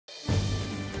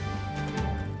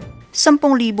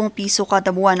10,000 piso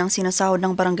kada buwan ang sinasahod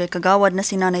ng barangay kagawad na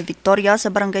si Nanay Victoria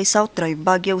sa Barangay South Drive,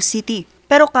 Baguio City.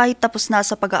 Pero kahit tapos na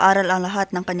sa pag-aaral ang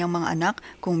lahat ng kanyang mga anak,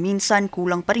 kung minsan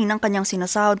kulang pa rin ang kanyang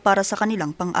sinasahod para sa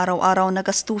kanilang pang-araw-araw na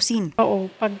gastusin.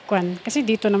 Oo, pagkwan. Kasi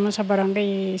dito naman sa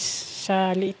barangay,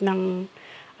 sa liit ng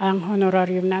ang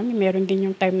honorarium namin, meron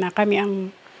din yung time na kami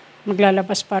ang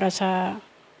maglalabas para sa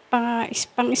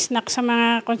pang-snack sa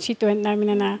mga constituent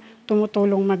namin na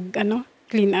tumutulong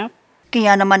clean up.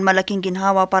 Kaya naman malaking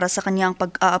ginhawa para sa kanyang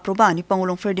pag-aaproba ni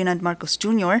Pangulong Ferdinand Marcos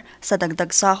Jr. sa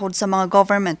dagdag sahod sa mga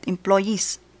government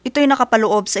employees. Ito'y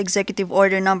nakapaloob sa Executive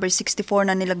Order No. 64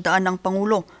 na nilagdaan ng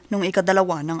Pangulo noong ika-2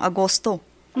 ng Agosto.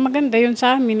 Maganda yun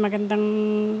sa amin, magandang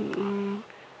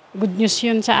good news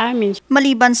yun sa amin.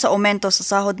 Maliban sa aumento sa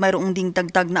sahod, mayroong ding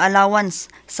dagdag na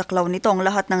allowance. Saklaw nito ang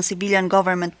lahat ng civilian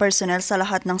government personnel sa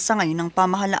lahat ng sangay ng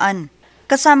pamahalaan.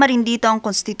 Kasama rin dito ang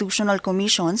constitutional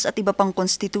commissions at iba pang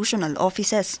constitutional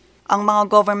offices. Ang mga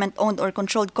government-owned or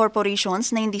controlled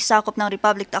corporations na hindi sakop ng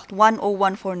Republic Act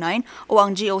 10149 o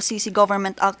ang GOCC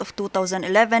Government Act of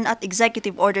 2011 at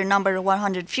Executive Order No.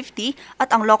 150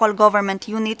 at ang local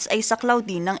government units ay saklaw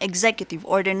din ng Executive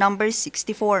Order No.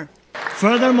 64.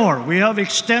 Furthermore, we have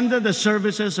extended the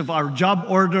services of our job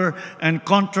order and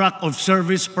contract of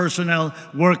service personnel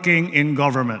working in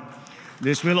government.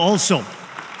 This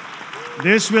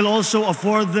will also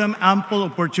afford them ample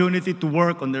opportunity to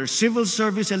work on their civil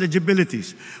service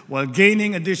eligibilities while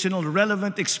gaining additional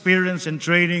relevant experience and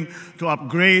training to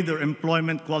upgrade their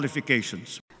employment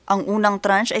qualifications. Ang unang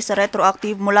tranche ay sa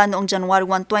retroactive mula noong January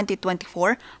 1,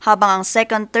 2024, habang ang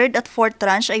second, third at fourth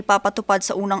tranche ay papatupad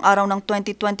sa unang araw ng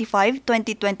 2025,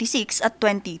 2026 at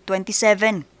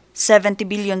 2027. 70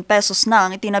 billion pesos na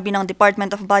ang itinabi ng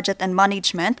Department of Budget and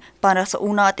Management para sa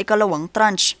una at ikalawang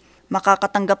tranche.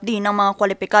 Makakatanggap din ang mga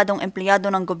kwalipikadong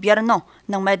empleyado ng gobyerno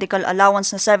ng medical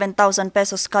allowance na 7,000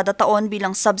 pesos kada taon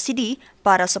bilang subsidy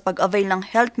para sa pag-avail ng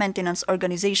Health Maintenance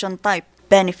Organization type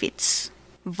benefits.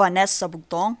 Vanessa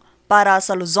Bugtong para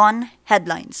sa Luzon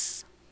Headlines.